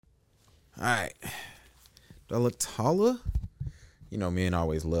All right. Do I look taller? You know, men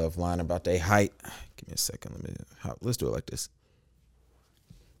always love lying about their height. Give me a second. Let's do it like this.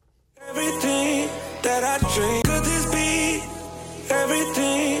 Everything that I dream, could this be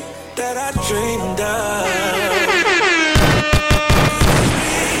everything that I dreamed of?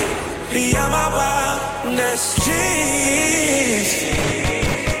 Beyond my wildest dreams.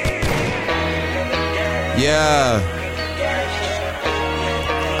 Yeah.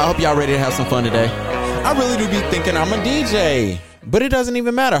 I hope y'all ready to have some fun today. I really do be thinking I'm a DJ, but it doesn't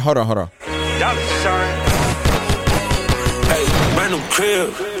even matter. Hold on. Dollar sign. Hey, brand new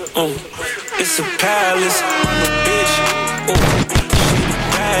crib. It's a palace. I'm a bitch. She the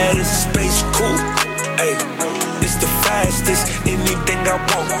baddest. Space cool. Hey, it's the fastest. Anything I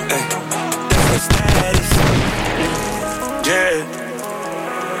want. Hey, that's the status.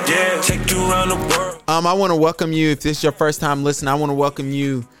 Yeah. Take you around the world. I want to welcome you. If this is your first time listening, I want to welcome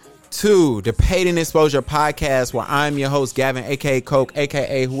you to the Paid in Exposure podcast, where I'm your host, Gavin, aka Coke,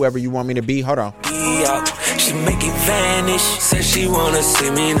 aka whoever you want me to be. Hold on. She make it vanish. Said she wanna see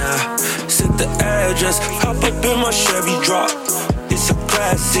me now. Set the address. Hop up in my Chevy drop. It's a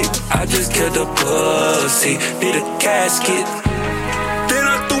classic. I just killed the pussy. Need a casket. Then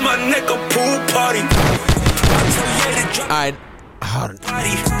I threw my neck a pool party. All right. Hold on.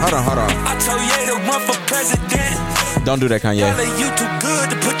 I told Ye to run for president. Don't do that, Kanye. You too good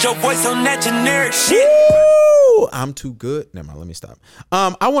to put your voice on that generic shit. Woo! I'm too good. Never mind. Let me stop.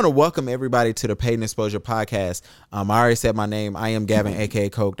 I want to welcome everybody to the Paid in Exposure podcast. I already said my name. I am Gavin, aka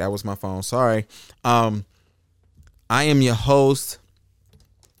Coke. That was my phone. Sorry. I am your host.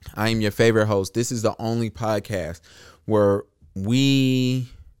 I am your favorite host. This is the only podcast where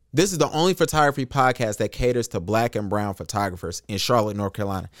This is the only photography podcast that caters to black and brown photographers in Charlotte, North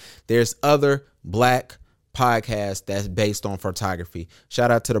Carolina. There's other black podcasts that's based on photography.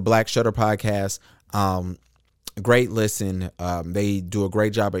 Shout out to the Black Shutter podcast. Great listen. They do a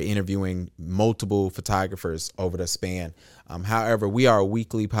great job of interviewing multiple photographers over the span. However, we are a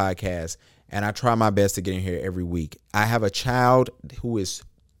weekly podcast, and I try my best to get in here every week. I have a child who is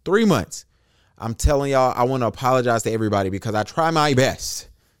 3 months. I'm telling y'all, I want to apologize to everybody because I try my best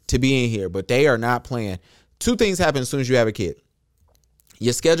to be in here, but they are not playing. Two things happen as soon as you have a kid.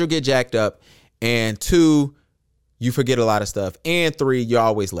 Your schedule get jacked up, and 2, you forget a lot of stuff, and 3, you're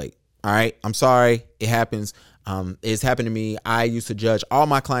always late. All right, I'm sorry, it happens. It's happened to me. I used to judge all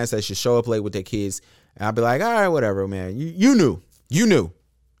my clients that should show up late with their kids, and I'd be like, all right, whatever, man. You knew.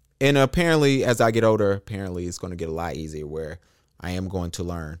 And apparently, as I get older, it's going to get a lot easier, where I am going to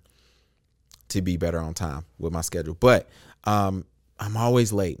learn to be better on time with my schedule. But I'm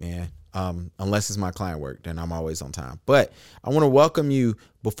always late, man. Unless it's my client work, then I'm always on time. But I want to welcome you.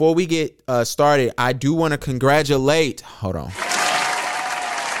 Before we get started, I do want to congratulate. Hold on.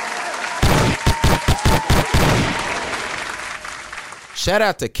 Shout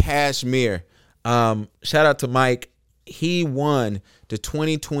out to Cashmere. Shout out to Mike. He won the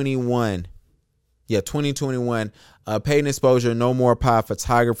 2021 Paid in Exposure No More Pie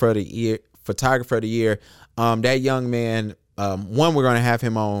Photographer of the Year. That young man. We're going to have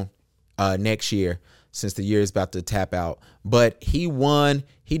him on next year, since the year is about to tap out. But he won.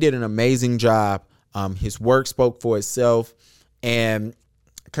 He did an amazing job. His work spoke for itself. And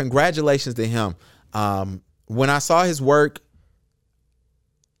congratulations to him. When I saw his work,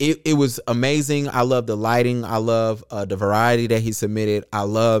 it was amazing. I love the lighting. I love the variety that he submitted. I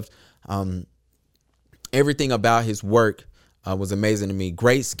loved everything about his work. Was amazing to me.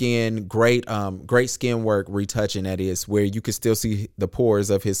 Great skin, great skin work, retouching, that is, where you could still see the pores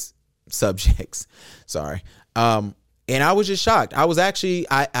of his subjects. Sorry. And I was just shocked. I was actually,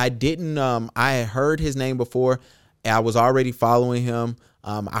 I had heard his name before. I was already following him.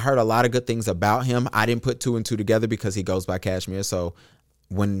 I heard a lot of good things about him. I didn't put 2 and 2 together because he goes by Cashmere. So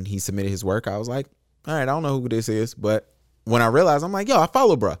when he submitted his work, I was like, all right, I don't know who this is. But when I realized, I'm like, yo, I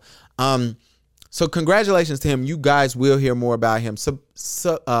follow bro. So congratulations to him. You guys will hear more about him. So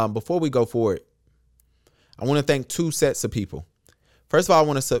before we go forward, I want to thank 2 sets of people. First of all, I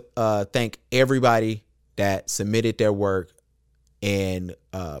want to thank everybody that submitted their work and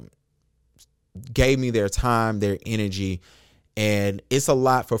gave me their time, their energy. And it's a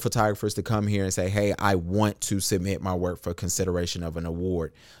lot for photographers to come here and say, hey, I want to submit my work for consideration of an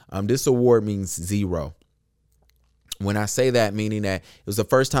award. This award means zero. When I say that, meaning that it was the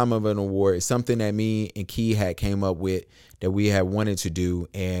first time of an award, it's something that me and Key had came up with that we had wanted to do,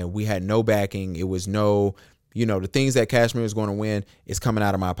 and we had no backing. It was no, the things that Cashmere is going to win is coming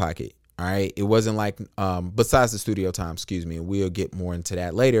out of my pocket. All right. It wasn't like, besides the studio time, excuse me, we'll get more into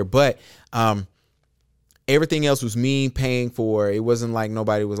that later. But Everything else was me paying for. It wasn't like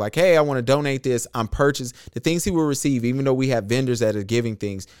nobody was like, hey, I want to donate this. I'm purchasing the things he will receive, even though we have vendors that are giving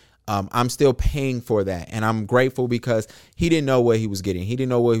things. I'm still paying for that. And I'm grateful because he didn't know what he was getting. He didn't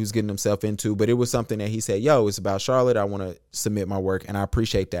know what he was getting himself into, but it was something that he said, yo, it's about Charlotte. I want to submit my work. And I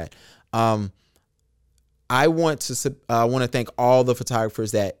appreciate that. I want to thank all the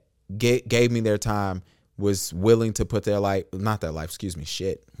photographers that gave me their time, was willing to put their life, not their life, excuse me,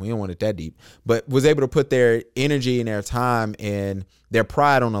 shit. We don't want it that deep, but was able to put their energy and their time and their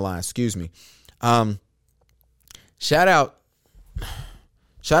pride on the line. Excuse me. Shout out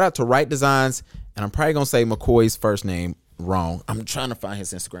to Right Designs. And I'm probably going to say McCoy's first name wrong. I'm trying to find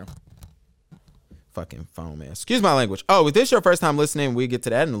his Instagram. Fucking phone, man. Excuse my language. Oh, if this is your first time listening, we'll get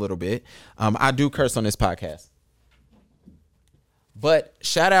to that in a little bit. I do curse on this podcast. But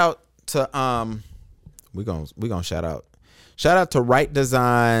shout out to we're gonna shout out to Right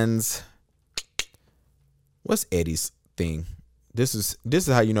Designs. What's Eddie's thing? This is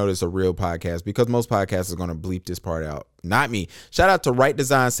how you know this is a real podcast, because most podcasts are gonna bleep this part out. Not me. Shout out to Right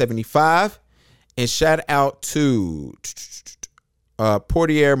Design 75, and shout out to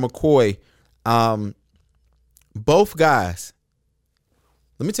Portier McCoy. Both guys.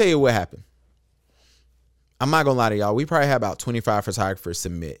 Let me tell you what happened. I'm not gonna lie to y'all. We probably had about 25 photographers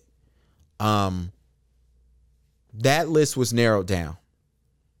submit. That list was narrowed down.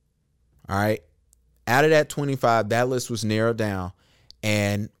 All right. Out of that 25, that list was narrowed down,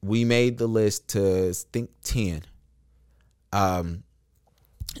 and we made the list to, I think, 10.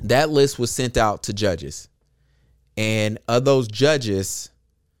 That list was sent out to judges, and of those judges,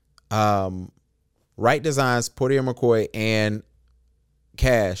 Right Designs, Portier McCoy, and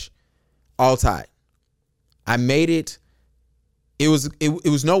Cash all tied. I made it. It was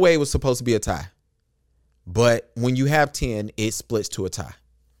no way it was supposed to be a tie. But when you have 10, it splits to a tie.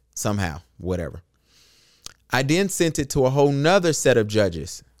 Somehow, whatever. I then sent it to a whole nother set of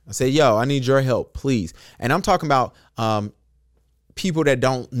judges. I said, yo, I need your help, please. And I'm talking about people that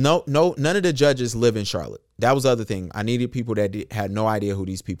don't know. None of the judges live in Charlotte. That was the other thing. I needed people that had no idea who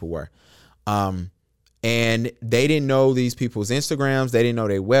these people were. And they didn't know these people's Instagrams. They didn't know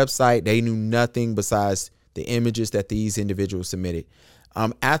their website. They knew nothing besides the images that these individuals submitted.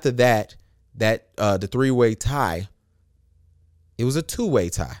 After that, the three-way tie, it was a two-way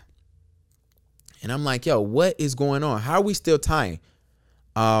tie. And I'm like, yo, what is going on? How are we still tying?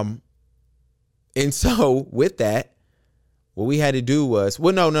 And so with that, what we had to do was,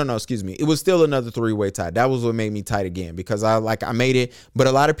 excuse me. It was still another three-way tie. That was what made me tight again, because I made it, but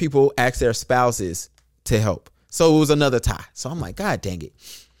a lot of people asked their spouses to help. So it was another tie. So I'm like, God dang it.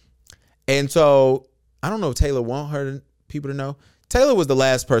 And so I don't know if Taylor want her people to know. Taylor was the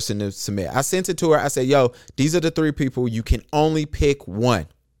last person to submit. I sent it to her. I said, yo, these are the three people. You can only pick one.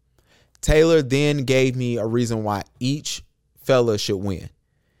 Taylor then gave me a reason why each fella should win.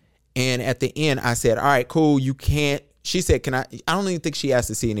 And at the end, I said, all right, cool. You can't. She said, can I don't even think she asked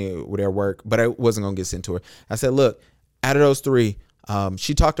to see any of their work, but I wasn't going to get sent to her. I said, look, out of those three,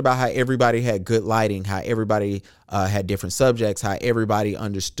 she talked about how everybody had good lighting, how everybody had different subjects, how everybody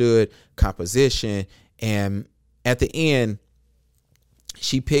understood composition. And at the end,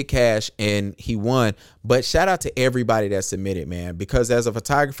 she picked Cash and he won. But shout out to everybody that submitted, man, because as a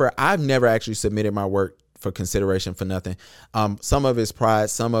photographer, I've never actually submitted my work for consideration for nothing. Some of it's pride,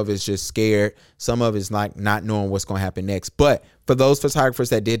 some of it's just scared, some of it's like not knowing what's going to happen next. But for those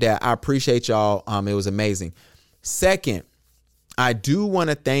photographers that did that, I appreciate y'all. It was amazing. Second, I do want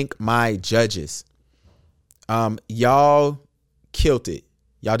to thank my judges. Y'all killed it.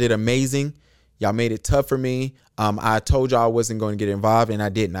 Y'all did amazing. Y'all made it tough for me. I told y'all I wasn't going to get involved, and I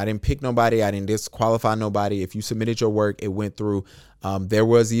didn't. I didn't pick nobody. I didn't disqualify nobody. If you submitted your work, it went through. There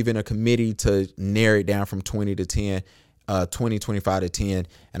was even a committee to narrow it down from 20 to 10, 25 to 10,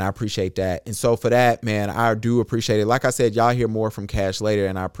 and I appreciate that. And so for that, man, I do appreciate it. Like I said, y'all hear more from Cash later,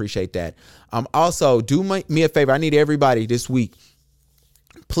 and I appreciate that. Also, do me a favor. I need everybody this week.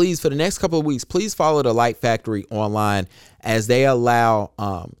 Please, for the next couple of weeks, please follow the Light Factory online as they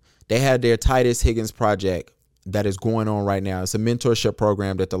allow, they had their Titus Higgins project that is going on right now. It's a mentorship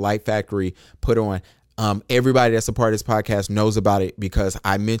program that the Light Factory put on. Everybody that's a part of this podcast knows about it because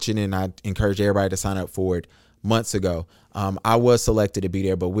I mentioned and I encouraged everybody to sign up for it months ago. I was selected to be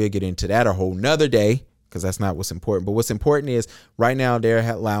there, but we'll get into that a whole nother day because that's not what's important. But what's important is right now they're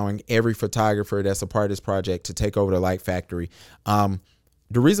allowing every photographer that's a part of this project to take over the Light Factory.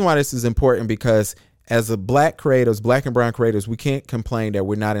 The reason why this is important because as a black and brown creators, we can't complain that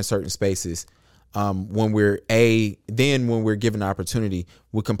we're not in certain spaces. When we're given the opportunity,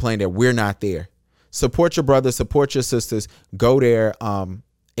 we complain that we're not there. Support your brothers, support your sisters, go there.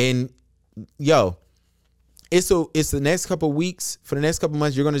 And yo, it's the next couple of weeks. For the next couple of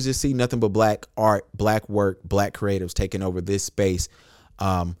months, you're going to just see nothing but black art, black work, black creatives taking over this space.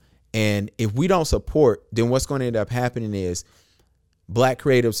 And if we don't support, then what's going to end up happening is black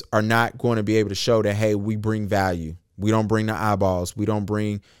creatives are not going to be able to show that, hey, we bring value. We don't bring the eyeballs. We don't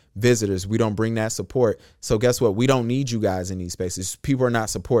bring visitors. We don't bring that support. So guess what? We don't need you guys in these spaces. People are not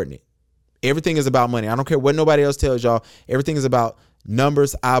supporting it. Everything is about money. I don't care what nobody else tells y'all. Everything is about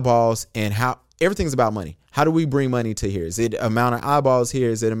numbers, eyeballs, and how everything's about money. How do we bring money to here? Is it amount of eyeballs here?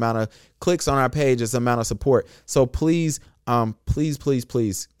 Is it amount of clicks on our page? Is it amount of support? So please,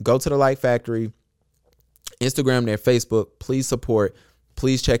 please go to the Light Factory, Instagram, their Facebook. Please support.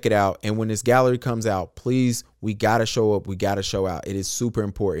 Please check it out. And when this gallery comes out, please, we got to show up. We got to show out. It is super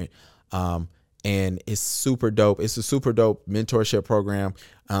important. And it's super dope. It's a super dope mentorship program.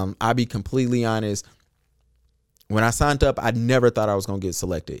 I'll be completely honest. When I signed up, I never thought I was going to get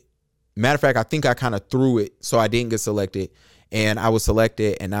selected. Matter of fact, I think I kind of threw it so I didn't get selected. And I was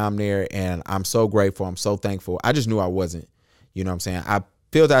selected, and now I'm there, and I'm so grateful. I'm so thankful. I just knew I wasn't. You know what I'm saying? I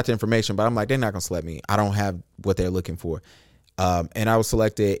filled out the information, but I'm like, they're not going to select me. I don't have what they're looking for. And I was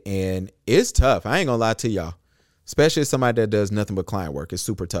selected, and it's tough. I ain't going to lie to y'all, especially as somebody that does nothing but client work. It's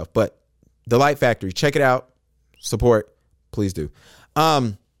super tough. But the Light Factory, check it out. Support. Please do.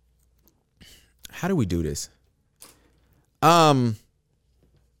 How do we do this? I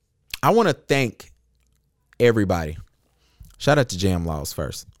want to thank everybody. Shout out to Jam Laws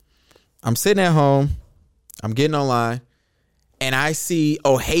first. I'm sitting at home. I'm getting online. And I see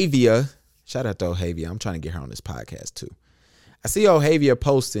Ohavia. Shout out to Ohavia. I'm trying to get her on this podcast too. I see Ohavia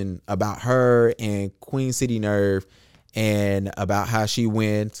posting about her and Queen City Nerve and about how she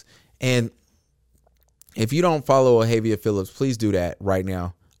went. And if you don't follow Ohavia Phillips, please do that right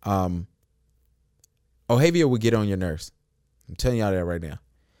now. Ohavia will get on your nerves. I'm telling y'all that right now.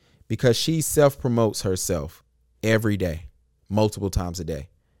 Because she self-promotes herself every day, multiple times a day.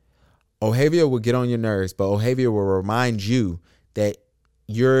 Ohavia will get on your nerves, but Ohavia will remind you that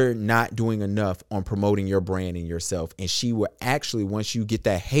you're not doing enough on promoting your brand and yourself. And she will actually, once you get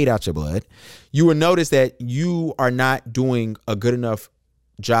that hate out your blood, you will notice that you are not doing a good enough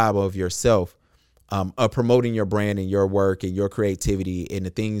job of yourself, of promoting your brand and your work and your creativity and the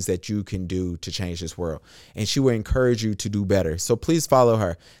things that you can do to change this world. And she will encourage you to do better. So please follow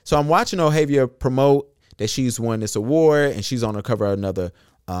her. So I'm watching Ohavia promote that she's won this award and she's on the cover of another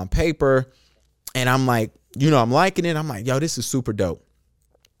paper. And I'm like, I'm liking it. I'm like, yo, this is super dope.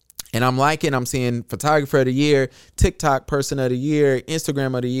 And I'm seeing photographer of the year, TikTok person of the year,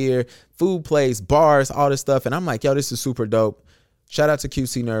 Instagram of the year, food place, bars, all this stuff. And I'm like, yo, this is super dope. Shout out to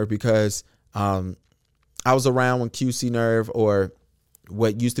QC Nerve because I was around when QC Nerve, or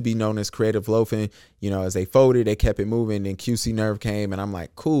what used to be known as Creative Loafing, as they folded, they kept it moving, and QC Nerve came, and I'm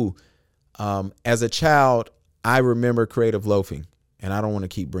like, cool. As a child, I remember Creative Loafing, and I don't want to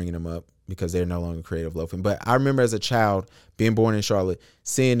keep bringing them up because they're no longer Creative Loafing, but I remember as a child being born in Charlotte,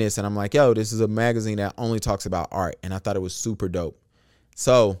 seeing this, and I'm like, yo, this is a magazine that only talks about art, and I thought it was super dope.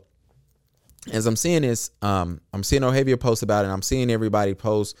 So as I'm seeing this, I'm seeing Ohavia post about it. I'm seeing everybody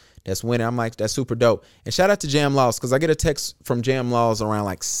post that's winning. I'm like, that's super dope. And shout out to Jam Laws, because I get a text from Jam Laws around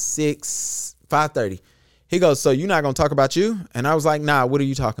like 5:30. He goes, so you're not going to talk about you? And I was like, nah, what are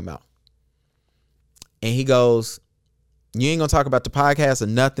you talking about? And he goes, you ain't going to talk about the podcast or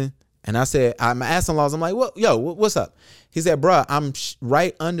nothing? And I said, I'm asking Laws, I'm like, well, yo, what's up? He said, bruh, I'm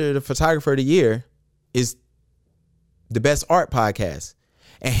right under the photographer of the year is the best art podcast.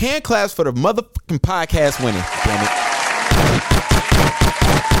 And hand claps for the motherfucking podcast winning. Damn it.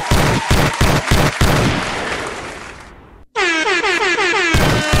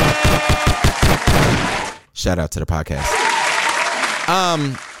 Shout out to the podcast.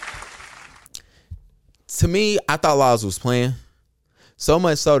 To me, I thought Laws was playing. So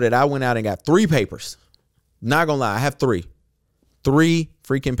much so that I went out and got 3 papers. Not gonna lie, I have 3. 3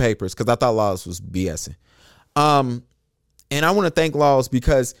 freaking papers because I thought Laws was BSing. And I want to thank Laws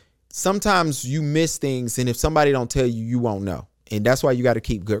because sometimes you miss things, and if somebody don't tell you, you won't know. And that's why you got to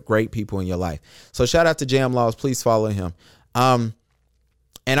keep great people in your life. So shout out to Jam Laws. Please follow him. And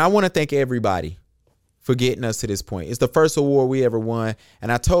I want to thank everybody for getting us to this point. It's the first award we ever won.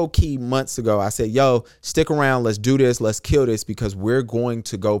 And I told Key months ago, I said, yo, stick around. Let's do this. Let's kill this because we're going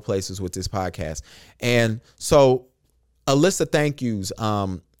to go places with this podcast. And so a list of thank yous.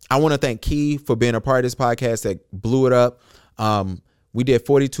 I want to thank Key for being a part of this podcast that blew it up. We did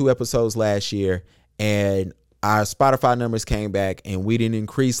 42 episodes last year, and our Spotify numbers came back and we didn't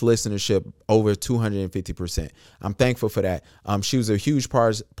increase listenership over 250%. I'm thankful for that. She was a huge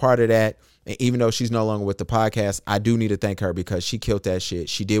part of that. And even though she's no longer with the podcast, I do need to thank her because she killed that shit.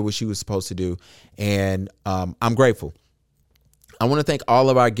 She did what she was supposed to do. And I'm grateful. I want to thank all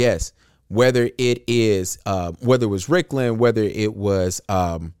of our guests, whether it was Rickland, whether it was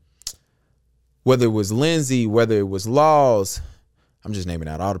Lindsay, whether it was Laws. I'm just naming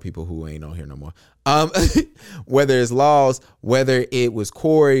out all the people who ain't on here no more. Whether it's Laws, whether it was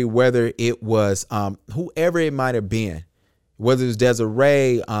Corey, whether it was whoever it might have been, whether it's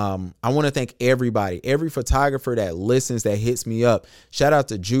Desiree. I want to thank everybody, every photographer that listens, that hits me up. Shout out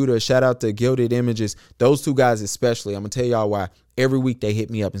to Judah. Shout out to Gilded Images. Those two guys especially. I'm going to tell y'all why. Every week they hit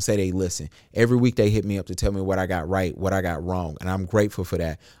me up and say they listen. Every week they hit me up to tell me what I got right, what I got wrong. And I'm grateful for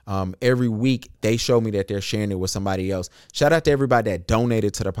that. Every week they show me that they're sharing it with somebody else. Shout out to everybody that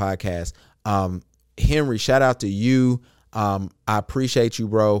donated to the podcast. Henry, shout out to you. I appreciate you,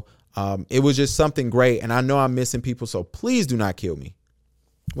 bro. It was just something great. And I know I'm missing people, so please do not kill me.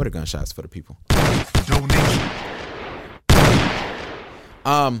 What are gunshots for the people? Donation.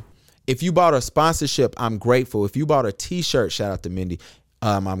 If you bought a sponsorship, I'm grateful. If you bought a t-shirt, shout out to Mindy.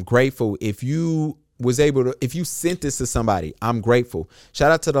 I'm grateful. If you sent this to somebody, I'm grateful.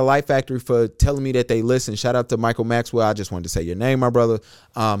 Shout out to the Light Factory for telling me that they listen. Shout out to Michael Maxwell. I just wanted to say your name, my brother.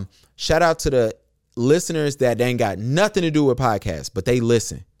 Shout out to the listeners that ain't got nothing to do with podcasts, but they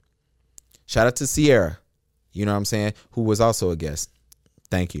listen. Shout out to Sierra, you know what I'm saying, who was also a guest.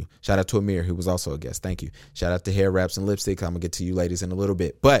 Thank you. Shout out to Amir, who was also a guest. Thank you. Shout out to Hair Wraps and Lipstick. I'm going to get to you ladies in a little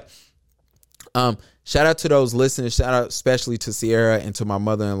bit. But shout out to those listeners. Shout out especially to Sierra and to my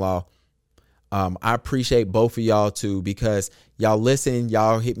mother-in-law. I appreciate both of y'all too, because y'all listen,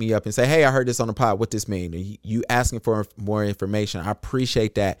 y'all hit me up and say, hey, I heard this on the pod. What this mean? And you asking for more information. I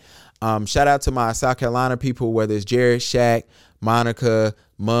appreciate that. Shout out to my South Carolina people, whether it's Jared, Shaq, Monica,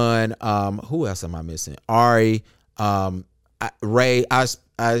 Mun, who else am I missing? Ari, Ray. I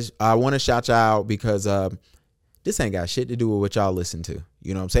want to shout y'all out because this ain't got shit to do with what y'all listen to.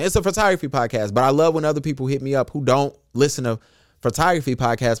 You know what I'm saying? It's a photography podcast, but I love when other people hit me up who don't listen to photography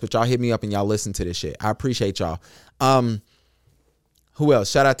podcasts, but y'all hit me up and y'all listen to this shit. I appreciate y'all. Who else?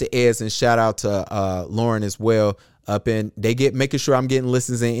 Shout out to Ez and shout out to Lauren as well. Making sure I'm getting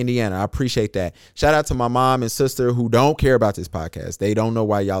listens in Indiana. I appreciate that. Shout out to my mom and sister who don't care about this podcast. They don't know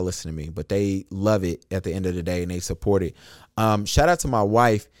why y'all listen to me, but they love it at the end of the day and they support it. Shout out to my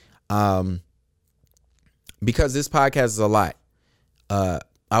wife, because this podcast is a lot. I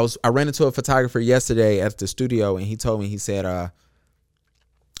ran into a photographer yesterday at the studio and he told me, he said, I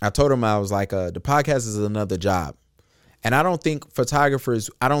told him, I was like, the podcast is another job. And I don't think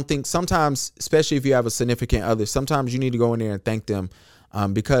sometimes, especially if you have a significant other, sometimes you need to go in there and thank them,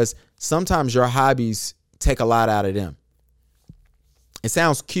 because sometimes your hobbies take a lot out of them. It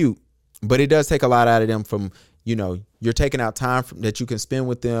sounds cute, but it does take a lot out of them from, you're taking out time that you can spend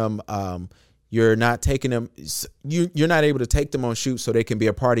with them. You're not taking them, you're not able to take them on shoots so they can be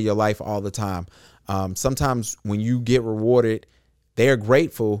a part of your life all the time. Sometimes when you get rewarded, they're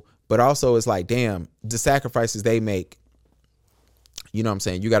grateful, but also it's like, damn, the sacrifices they make. You know what I'm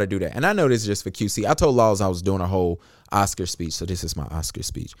saying? You got to do that. And I know this is just for QC. I told Laws I was doing a whole Oscar speech, so this is my Oscar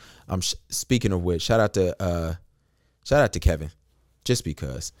speech. Speaking of which, shout out to Kevin, just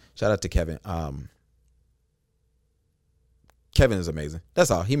because. Shout out to Kevin. Kevin is amazing. That's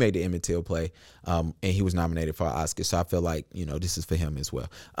all. He made the Emmett Till play, and he was nominated for an Oscar. So I feel like, this is for him as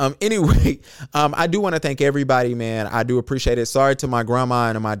well. Anyway, I do want to thank everybody, man. I do appreciate it. Sorry to my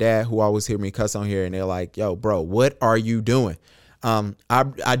grandma and my dad who always hear me cuss on here, and they're like, yo, bro, what are you doing?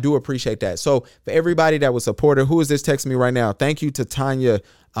 I do appreciate that. So for everybody that was supportive, who is this texting me right now? Thank you to Tanya,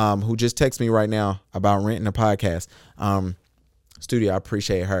 who just texted me right now about renting a podcast. Studio, I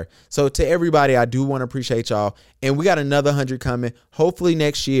appreciate her. So to everybody, I do want to appreciate y'all. And we got another 100 coming. Hopefully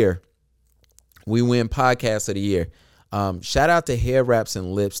next year we win podcast of the year. Shout out to Hair Wraps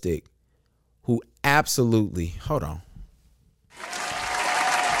and Lipstick, who absolutely, hold on.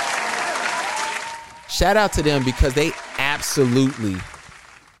 Shout out to them because they absolutely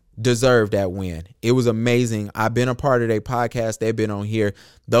deserve that win. It was amazing. I've been a part of their podcast. They've been on here.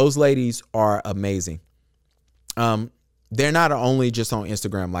 Those ladies are amazing. They're not only just on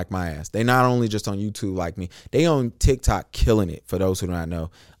Instagram like my ass. They're not only just on YouTube like me. They on TikTok killing it, for those who do not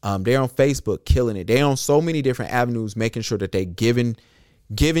know. They're on Facebook killing it. They on so many different avenues, making sure that they giving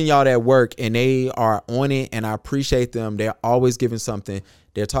y'all that work, and they are on it, and I appreciate them. They're always giving something.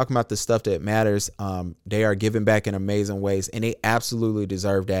 They're talking about the stuff that matters. They are giving back in amazing ways, and they absolutely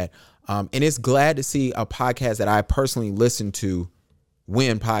deserve that. And it's glad to see a podcast that I personally listen to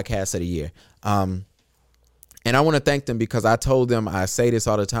win podcast of the year. And I want to thank them because I told them, I say this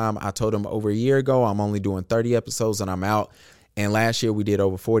all the time. I told them over a year ago, I'm only doing 30 episodes and I'm out. And last year we did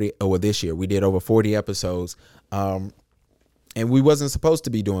over 40. Or this year we did over 40 episodes. And we wasn't supposed to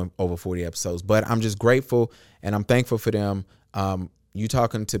be doing over 40 episodes, but I'm just grateful and I'm thankful for them. You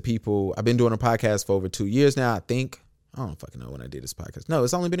talking to people. I've been doing a podcast for over 2 years now. I think, I don't fucking know when I did this podcast. No,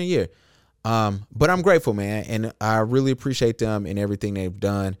 it's only been a year. But I'm grateful, man. And I really appreciate them and everything they've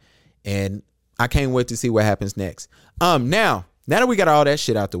done. And I can't wait to see what happens next. Now that we got all that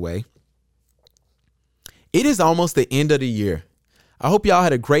shit out the way, it is almost the end of the year. I hope y'all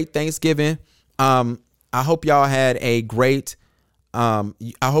had a great Thanksgiving. I hope y'all had a great, I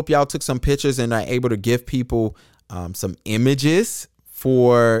hope y'all took some pictures and are able to give people some images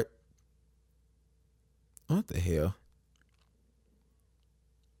for, what the hell?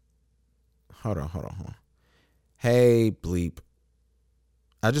 Hold on. Hey, bleep.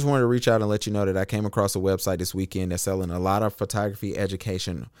 I just wanted to reach out and let you know that I came across a website this weekend that's selling a lot of photography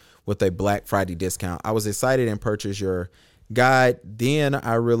education with a Black Friday discount. I was excited and purchased your guide. Then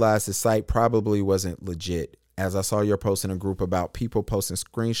I realized the site probably wasn't legit, as I saw your post in a group about people posting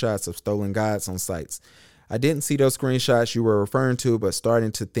screenshots of stolen guides on sites. I didn't see those screenshots you were referring to, but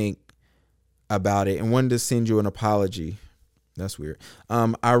starting to think about it and wanted to send you an apology. That's weird.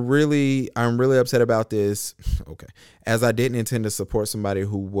 I'm really upset about this. Okay. As I didn't intend to support somebody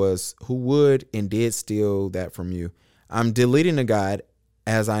who would and did steal that from you. I'm deleting the guide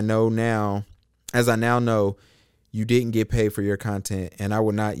as I now know you didn't get paid for your content and I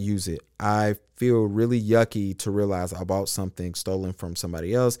will not use it. I feel really yucky to realize I bought something stolen from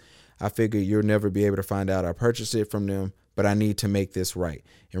somebody else. I figure you'll never be able to find out I purchased it from them, but I need to make this right.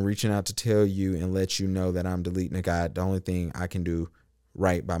 And reaching out to tell you and let you know that I'm deleting the guide, the only thing I can do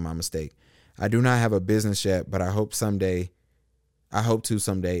right by my mistake. I do not have a business yet, but I hope to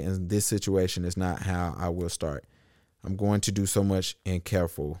someday, and this situation is not how I will start. I'm going to do so much and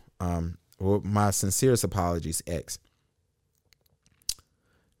careful. My sincerest apologies, X.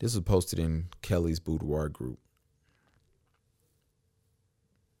 This was posted in Kelly's Boudoir group.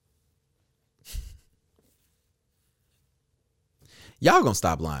 Y'all gonna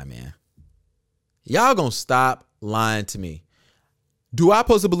stop lying, man. Y'all gonna stop lying to me. Do I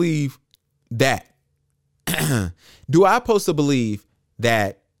supposed to believe that? Do I supposed to believe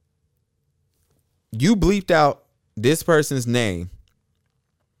that you bleeped out this person's name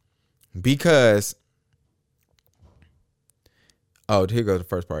because, oh, here goes the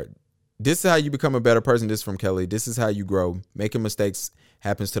first part. This is how you become a better person. This is from Kelly. This is how you grow. Making mistakes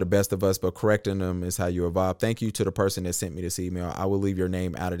happens to the best of us, but correcting them is how you evolve. Thank you to the person that sent me this email. I will leave your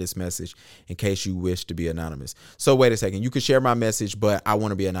name out of this message in case you wish to be anonymous. So wait a second. You can share my message, but I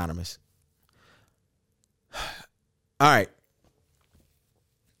want to be anonymous. All right.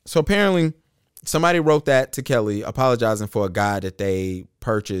 So apparently somebody wrote that to Kelly apologizing for a guide that they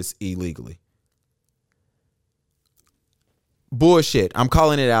purchased illegally. Bullshit. I'm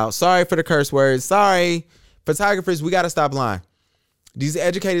calling it out. Sorry for the curse words. Sorry. Photographers, we got to stop lying. These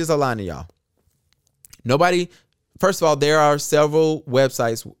educators are lying to y'all. First of all, there are several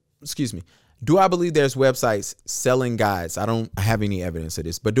websites. Excuse me. Do I believe there's websites selling guides? I don't have any evidence of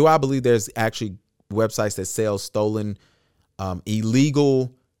this, but do I believe there's actually websites that sell stolen,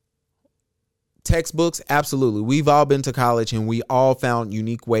 illegal textbooks? Absolutely. We've all been to college and we all found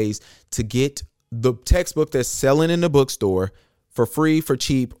unique ways to get the textbook that's selling in the bookstore for free, for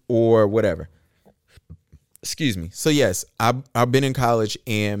cheap, or whatever. Excuse me. So yes, I've been in college,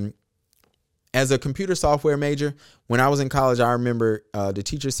 and as a computer software major, when I was in college, I remember the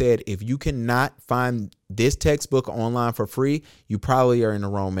teacher said, if you cannot find this textbook online for free, you probably are in the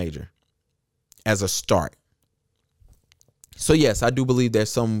wrong major as a start. So yes, I do believe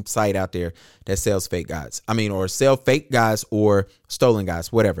there's some site out there that sells fake guides. Or sell fake guides or stolen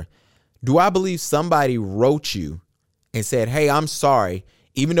guides, whatever. Do I believe somebody wrote you and said, hey, I'm sorry,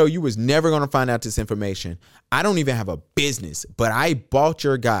 even though you was never going to find out this information, I don't even have a business, but I bought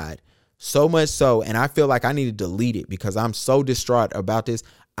your guide so much so, and I feel like I need to delete it because I'm so distraught about this.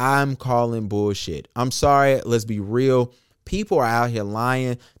 I'm calling bullshit. I'm sorry. Let's be real. People are out here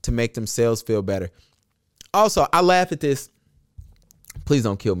lying to make themselves feel better. Also, I laugh at this. Please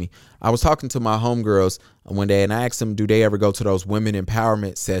don't kill me. I was talking to my homegirls one day and I asked them, do they ever go to those women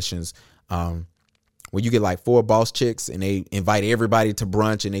empowerment sessions where you get like 4 boss chicks and they invite everybody to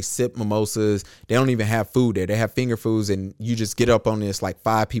brunch and they sip mimosas. They don't even have food there. They have finger foods and you just get up on this like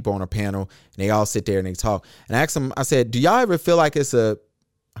 5 people on a panel and they all sit there and they talk. And I asked them, I said, do y'all ever feel like it's I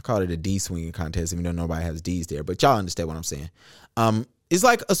call it a D swinging contest, even though nobody has D's there, but y'all understand what I'm saying. It's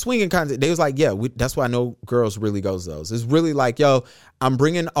like a swinging contest. They was like, yeah, that's why no girls really goes to those. It's really like, yo, I'm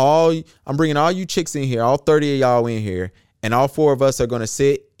bringing all you chicks in here, all 30 of y'all in here, and all 4 of us are going to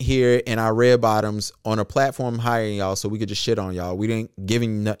sit here in our red bottoms on a platform hiring y'all so we could just shit on y'all. We ain't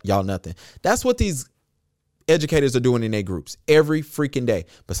giving y'all nothing. That's what these educators are doing in their groups every freaking day.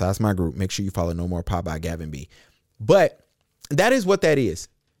 Besides my group, make sure you follow No More Pop by Gavin B. But that is what that is.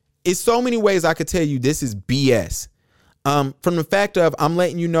 It's so many ways I could tell you this is BS. From the fact of I'm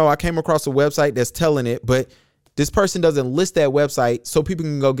letting you know I came across a website that's telling it, but this person doesn't list that website so people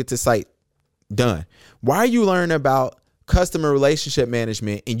can go get the site done. Why are you learning about customer relationship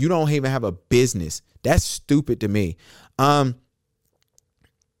management and you don't even have a business? That's stupid to me.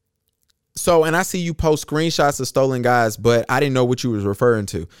 So, and I see you post screenshots of stolen guys, but I didn't know what you was referring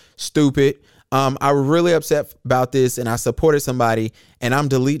to. Stupid. I was really upset about this and I supported somebody and I'm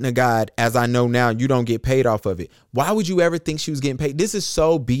deleting a guide as I know now you don't get paid off of it. Why would you ever think she was getting paid? This is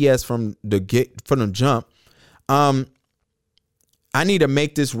so BS from the jump. I need to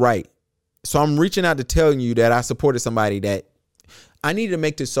make this right. So I'm reaching out to telling you that I supported somebody that I need to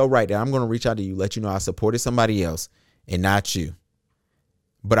make this so right that I'm going to reach out to you, let you know I supported somebody else and not you.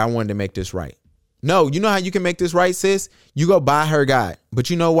 But I wanted to make this right. No, you know how you can make this right, sis? You go buy her guide. But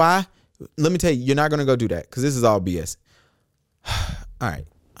you know why? Let me tell you, you're not going to go do that because this is all BS. All right.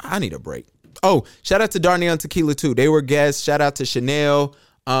 I need a break. Oh, shout out to Darnell and Tequila too. They were guests. Shout out to Chanel.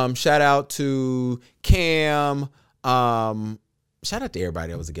 Shout out to Cam. Shout out to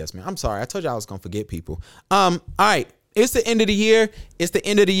everybody that was a guest, man. I'm sorry. I told you I was going to forget people. All right. It's the end of the year. It's the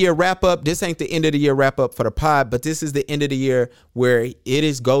end of the year wrap up. This ain't the end of the year wrap up for the pod, but this is the end of the year where it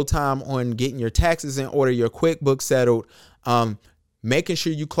is go time on getting your taxes in order, your QuickBooks settled, making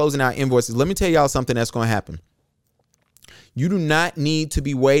sure you closing out invoices. Let me tell y'all something that's going to happen. You do not need to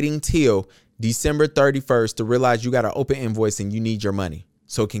be waiting till December 31st to realize you got an open invoice and you need your money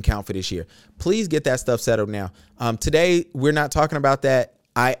so it can count for this year. Please get that stuff settled now. Today, we're not talking about that.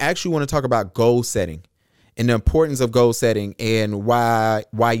 I actually want to talk about goal setting and the importance of goal setting and why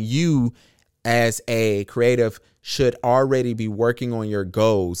you as a creative should already be working on your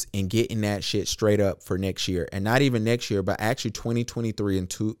goals and getting that shit straight up for next year. And not even next year, but actually 2023 and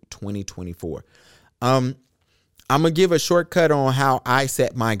 2024. I'm going to give a shortcut on how I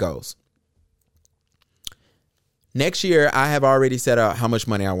set my goals. Next year, I have already set out how much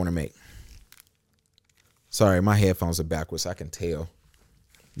money I want to make. Sorry, my headphones are backwards. I can tell.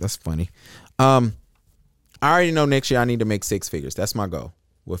 That's funny. I already know next year I need to make 6 figures. That's my goal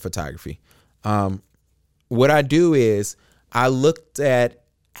with photography. What I do is I looked at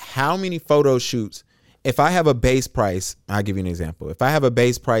how many photo shoots. If I have a base price, I'll give you an example. If I have a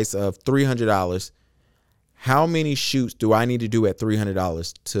base price of $300, how many shoots do I need to do at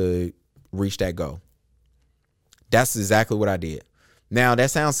 $300 to reach that goal? That's exactly what I did. Now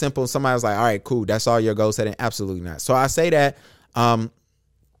that sounds simple. Somebody was like, all right, cool. That's all your goal setting. Absolutely not. So I say that,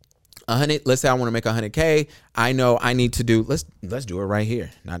 100, let's say I want to make 100K. I know I need to do, let's do it right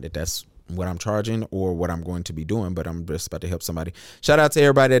here. Not that that's what I'm charging or what I'm going to be doing, but I'm just about to help somebody. Shout out to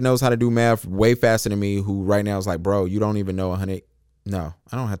everybody that knows how to do math way faster than me, who right now is like, bro, you don't even know 100. No,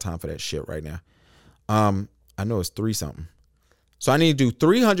 I don't have time for that shit right now. I know it's 3 something. So I need to do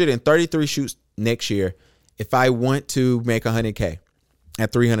 333 shoots next year if I want to make 100K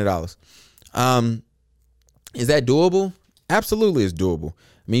at $300. Is that doable? Absolutely, it's doable.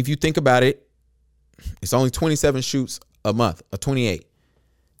 I mean, if you think about it, it's only 27 shoots a month, or 28.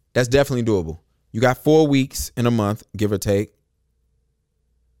 That's definitely doable. You got 4 weeks in a month, give or take.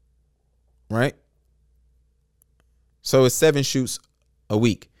 Right? So it's 7 shoots a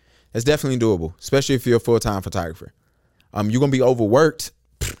week. That's definitely doable, especially if you're a full-time photographer. You're going to be overworked,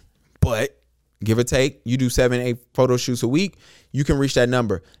 but give or take, you do 7-8 photo shoots a week, you can reach that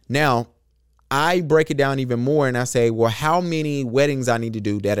number. Now, I break it down even more and I say, well, how many weddings I need to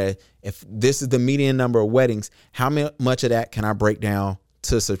do that if this is the median number of weddings, how much of that can I break down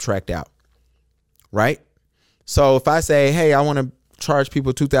to subtract out? Right? So if I say, hey, I want to charge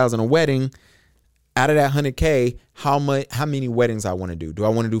people $2,000 a wedding, out of that 100K, how many weddings I want to do? Do I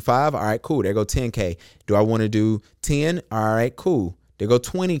want to do 5? All right, cool. There go 10K. Do I want to do 10? All right, cool. There go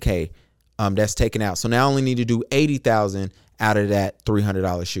 20K. That's taken out. So now I only need to do 80,000 out of that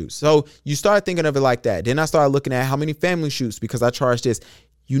 $300 shoot. So you start thinking of it like that. Then I started looking at how many family shoots because I charge this.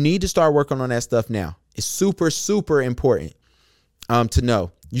 You need to start working on that stuff now. It's super, super important to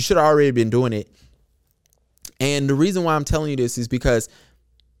know. You should have already been doing it. And the reason why I'm telling you this is because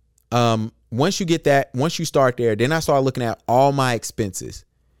once you start there, then I start looking at all my expenses.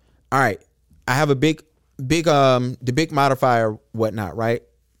 All right. I have a big the big modifier, whatnot, right?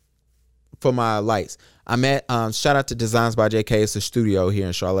 for my lights. I'm at shout out to Designs by JK. It's a studio here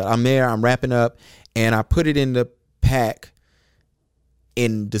in Charlotte. I'm there. I'm wrapping up, and I put it in the pack,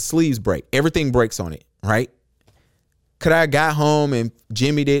 and the sleeves break. Everything breaks on it, right? Could I got home and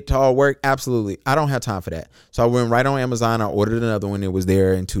jimmied it to all work? Absolutely. I don't have time for that. So I went right on Amazon. I ordered another one. It was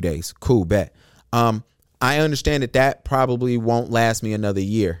there in 2 days. Cool, bet. I understand that probably won't last me another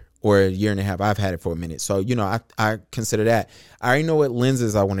year or a year and a half. I've had it for a minute. So, I consider that. I already know what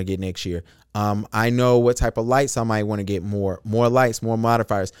lenses I want to get next year. I know what type of lights I might want to get more lights, more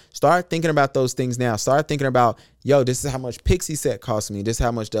modifiers. Start thinking about those things now. Start thinking about, this is how much Pixie Set costs me. This is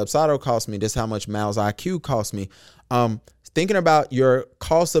how much Dubsado costs me. This is how much Miles IQ costs me. Thinking about your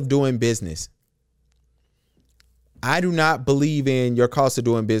cost of doing business. I do not believe in your cost of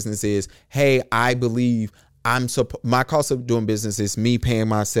doing business is, hey, I believe my cost of doing business is me paying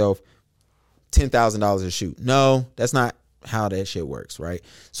myself $10,000 a shoot. No, that's not how that shit works, right?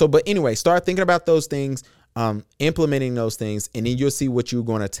 So, but anyway, start thinking about those things, implementing those things, and then you'll see what you're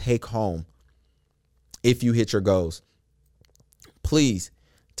going to take home if you hit your goals. Please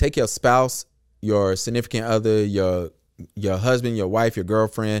take your spouse, your significant other, your husband, your wife, your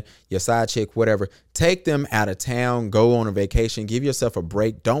girlfriend, your side chick, whatever. Take them out of town, go on a vacation, give yourself a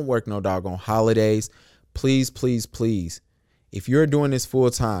break. Don't work no doggone holidays. Please, please, please. If you're doing this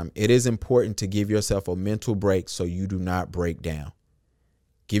full time, it is important to give yourself a mental break so you do not break down.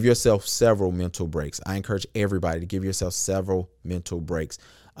 Give yourself several mental breaks. I encourage everybody to give yourself several mental breaks.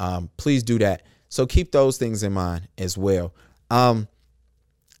 Please do that. So keep those things in mind as well.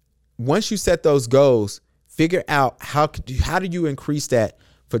 Once you set those goals, figure out how do you increase that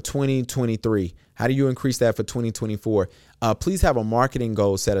for 2023? How do you increase that for 2024? Please have a marketing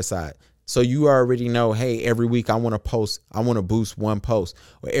goal set aside. So you already know, hey, every week I want to post, I want to boost one post,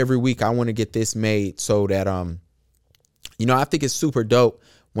 or every week I want to get this made so that, I think it's super dope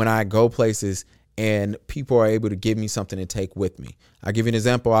when I go places and people are able to give me something to take with me. I'll give you an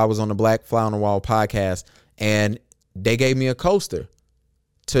example. I was on the Black Fly on the Wall podcast and they gave me a coaster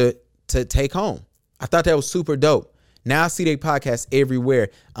to take home. I thought that was super dope. Now I see their podcast everywhere.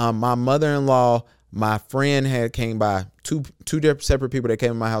 My mother-in-law, my friend had came by, two separate people that came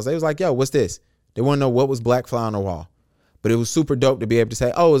to my house. They was like, yo, what's this? They want to know what was Black Fly on the Wall. But it was super dope to be able to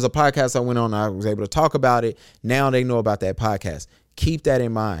say, oh, it was a podcast I went on. I was able to talk about it. Now they know about that podcast. Keep that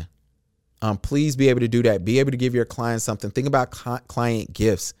in mind. Please be able to do that. Be able to give your clients something. Think about client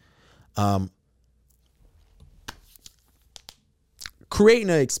gifts. Creating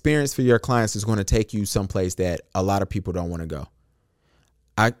an experience for your clients is going to take you someplace that a lot of people don't want to go.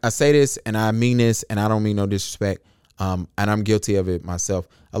 I say this and I mean this and I don't mean no disrespect. And I'm guilty of it myself.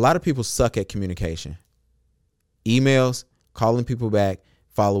 A lot of people suck at communication. Emails, calling people back,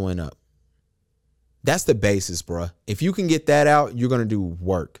 following up. That's the basis, bro. If you can get that out, you're going to do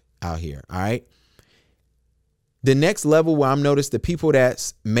work out here. All right. The next level where I'm noticed the people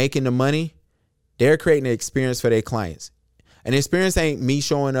that's making the money, they're creating an experience for their clients. An experience ain't me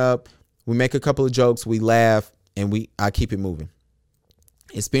showing up. We make a couple of jokes, we laugh, and I keep it moving.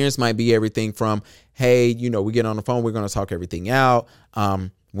 Experience might be everything from, hey, we get on the phone, we're going to talk everything out.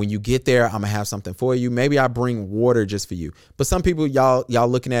 When you get there, I'm going to have something for you. Maybe I bring water just for you. But some people, y'all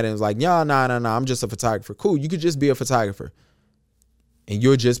looking at it and it's like, nah, I'm just a photographer. Cool, you could just be a photographer. And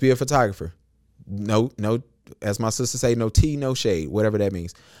you'll just be a photographer. No, as my sister say, no tea, no shade, whatever that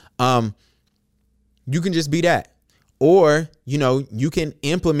means. You can just be that. Or, you can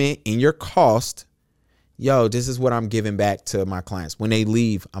implement in your cost, this is what I'm giving back to my clients. When they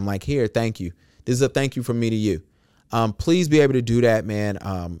leave, I'm like, here, thank you. This is a thank you from me to you. Please be able to do that,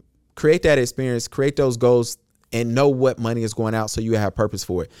 man. Create that experience, create those goals, and know what money is going out so you have purpose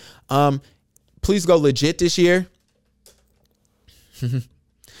for it. Please go legit this year.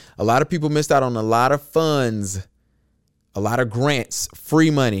 A lot of people missed out on a lot of funds, a lot of grants,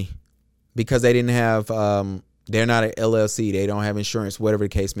 free money, because they didn't have, they're not an LLC. They don't have insurance, whatever the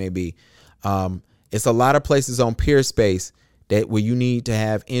case may be. It's a lot of places on Peerspace where you need to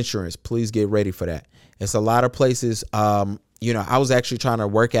have insurance. Please get ready for that. It's a lot of places. I was actually trying to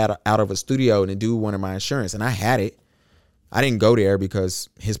work out of a studio and do one of my insurance, and I had it. I didn't go there because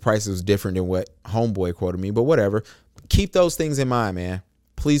his price was different than what Homeboy quoted me, but whatever. Keep those things in mind, man.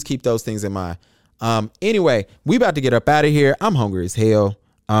 Please keep those things in mind. Anyway, we about to get up out of here. I'm hungry as hell.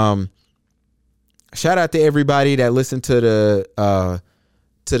 Shout out to everybody that listened to the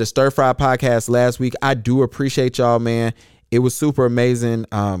Stir Fry podcast last week. I do appreciate y'all, man. It was super amazing.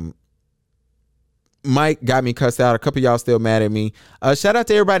 Mike got me cussed out. A couple of y'all still mad at me. Shout out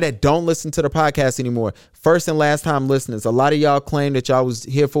to everybody that don't listen to the podcast anymore. First and last time listeners. A lot of y'all claim that y'all was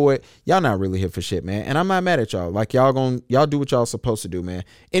here for it. Y'all not really here for shit, man. And I'm not mad at y'all. Like y'all do what y'all supposed to do, man.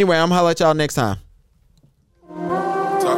 Anyway, I'm gonna holler at y'all next time.